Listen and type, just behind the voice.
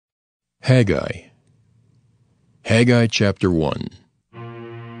Haggai. Haggai chapter 1.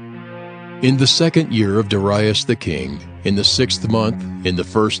 In the 2nd year of Darius the king, in the 6th month, in the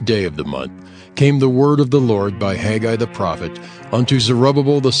 1st day of the month, came the word of the Lord by Haggai the prophet unto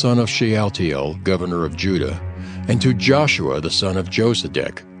Zerubbabel the son of Shealtiel, governor of Judah, and to Joshua the son of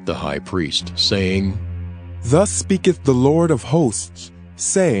Josedech, the high priest, saying, Thus speaketh the Lord of hosts,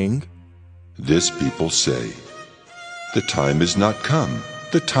 saying, This people say, The time is not come,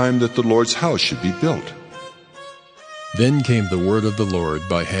 the time that the Lord's house should be built. Then came the word of the Lord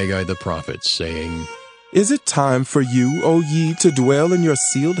by Haggai the prophet, saying, Is it time for you, O ye, to dwell in your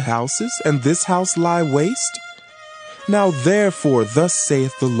sealed houses, and this house lie waste? Now therefore thus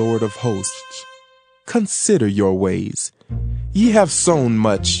saith the Lord of hosts, Consider your ways. Ye have sown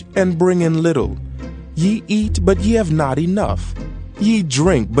much, and bring in little. Ye eat, but ye have not enough. Ye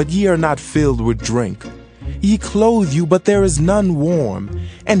drink, but ye are not filled with drink. Ye clothe you, but there is none warm.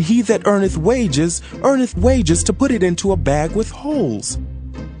 And he that earneth wages to put it into a bag with holes.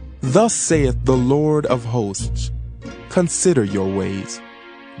 Thus saith the Lord of hosts, Consider your ways.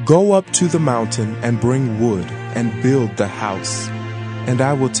 Go up to the mountain, and bring wood, and build the house, and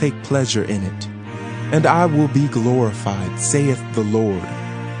I will take pleasure in it, and I will be glorified, saith the Lord.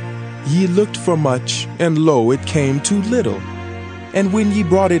 Ye looked for much, and lo, it came too little. And when ye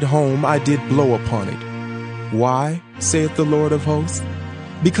brought it home, I did blow upon it. Why, saith the Lord of hosts?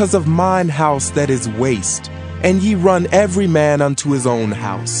 Because of mine house that is waste, and ye run every man unto his own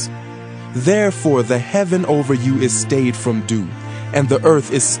house. Therefore the heaven over you is stayed from dew, and the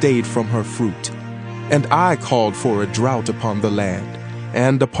earth is stayed from her fruit. And I called for a drought upon the land,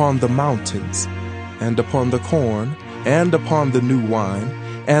 and upon the mountains, and upon the corn, and upon the new wine,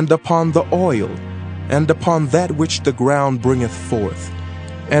 and upon the oil, and upon that which the ground bringeth forth,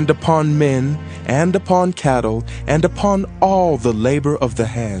 and upon men, and upon cattle, and upon all the labor of the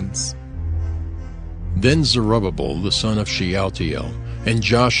hands. Then Zerubbabel the son of Shealtiel, and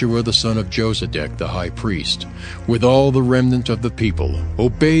Joshua the son of Josedech the high priest, with all the remnant of the people,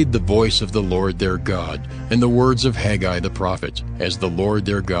 obeyed the voice of the Lord their God, and the words of Haggai the prophet, as the Lord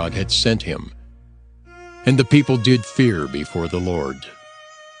their God had sent him. And the people did fear before the Lord.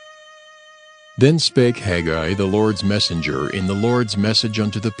 Then spake Haggai the Lord's messenger in the Lord's message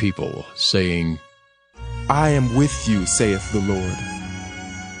unto the people, saying, I am with you, saith the Lord.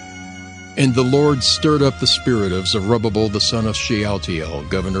 And the Lord stirred up the spirit of Zerubbabel the son of Shealtiel,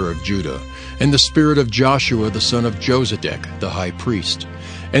 governor of Judah, and the spirit of Joshua the son of Josedech, the high priest,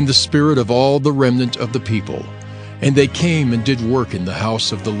 and the spirit of all the remnant of the people. And they came and did work in the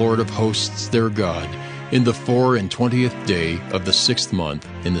house of the Lord of hosts their God, in the 24th day of the 6th month,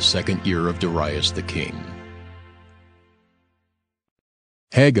 in the 2nd year of Darius the king.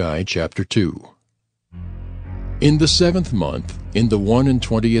 Haggai chapter 2. In the 7th month, in the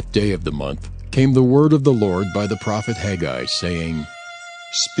 21st day of the month, came the word of the Lord by the prophet Haggai, saying,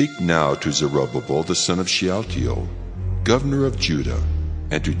 Speak now to Zerubbabel the son of Shealtiel, governor of Judah,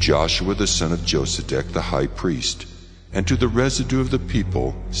 and to Joshua the son of Josedech the high priest, and to the residue of the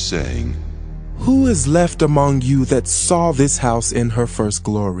people, saying, Who is left among you that saw this house in her first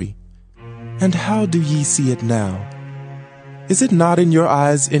glory? And how do ye see it now? Is it not in your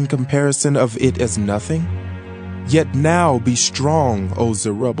eyes in comparison of it as nothing? Yet now be strong, O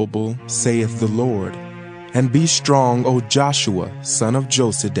Zerubbabel, saith the Lord, and be strong, O Joshua, son of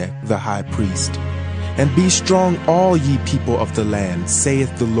Josedech, the high priest. And be strong, all ye people of the land,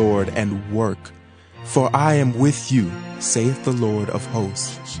 saith the Lord, and work. For I am with you, saith the Lord of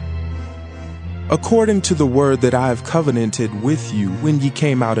hosts. According to the word that I have covenanted with you when ye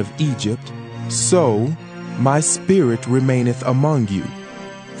came out of Egypt, so my spirit remaineth among you.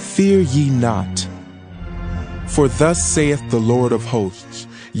 Fear ye not. For thus saith the Lord of hosts,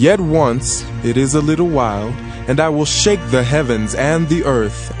 Yet once, it is a little while, and I will shake the heavens and the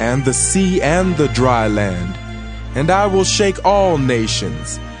earth, and the sea and the dry land. And I will shake all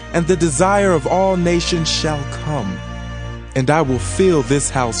nations, and the desire of all nations shall come. And I will fill this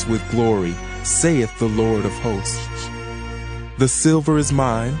house with glory, saith the Lord of hosts. The silver is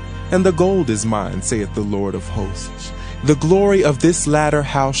mine, and the gold is mine, saith the Lord of hosts. The glory of this latter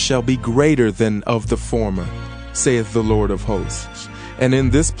house shall be greater than of the former, saith the Lord of hosts. And in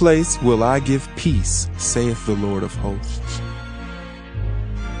this place will I give peace, saith the Lord of hosts.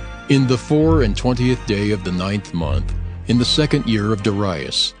 In the 24th day of the 9th month, in the 2nd year of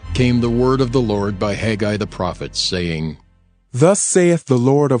Darius, came the word of the Lord by Haggai the prophet, saying, Thus saith the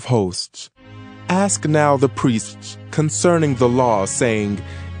Lord of hosts, Ask now the priests concerning the law, saying,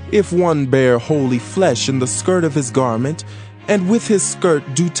 If one bear holy flesh in the skirt of his garment, and with his skirt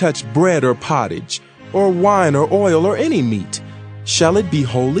do touch bread or pottage, or wine or oil or any meat, shall it be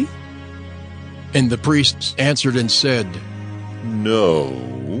holy? And the priests answered and said,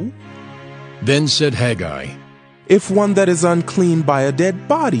 No. Then said Haggai, If one that is unclean by a dead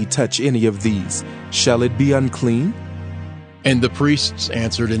body touch any of these, shall it be unclean? And the priests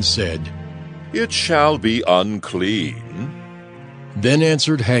answered and said, It shall be unclean. Then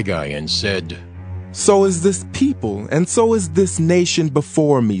answered Haggai and said, So is this people, and so is this nation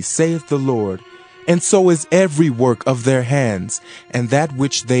before me, saith the Lord. And so is every work of their hands, and that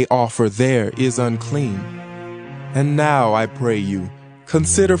which they offer there is unclean. And now, I pray you,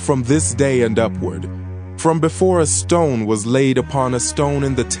 consider from this day and upward, from before a stone was laid upon a stone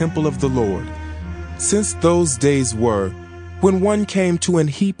in the temple of the Lord, since those days were, when one came to an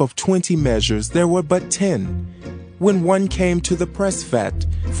heap of 20 measures, there were but 10. When one came to the press fat,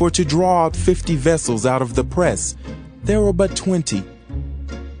 for to draw out 50 vessels out of the press, there were but 20.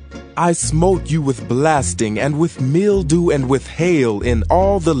 I smote you with blasting, and with mildew, and with hail in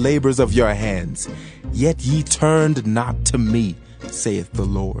all the labors of your hands. Yet ye turned not to me, saith the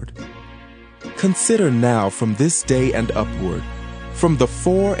Lord. Consider now from this day and upward, from the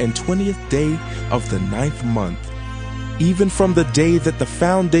 24th day of the 9th month, even from the day that the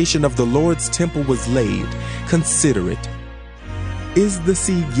foundation of the Lord's temple was laid, consider it. Is the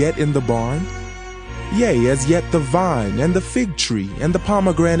seed yet in the barn? Yea, as yet the vine, and the fig tree, and the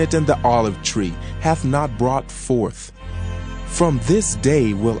pomegranate, and the olive tree hath not brought forth. From this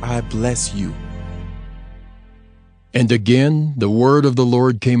day will I bless you. And again the word of the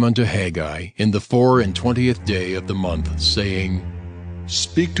Lord came unto Haggai in the 24th day of the month, saying,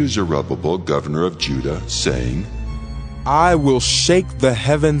 Speak to Zerubbabel, governor of Judah, saying, I will shake the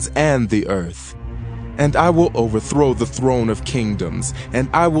heavens and the earth, and I will overthrow the throne of kingdoms, and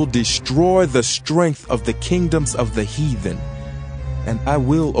I will destroy the strength of the kingdoms of the heathen, and I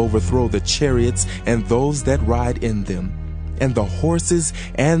will overthrow the chariots and those that ride in them, and the horses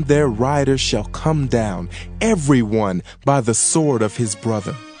and their riders shall come down, every one by the sword of his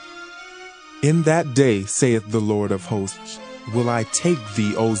brother. In that day, saith the Lord of hosts, will I take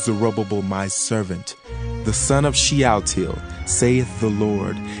thee, O Zerubbabel, my servant, the son of Shealtiel, saith the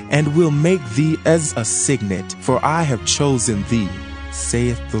Lord, and will make thee as a signet, for I have chosen thee,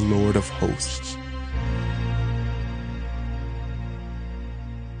 saith the Lord of hosts.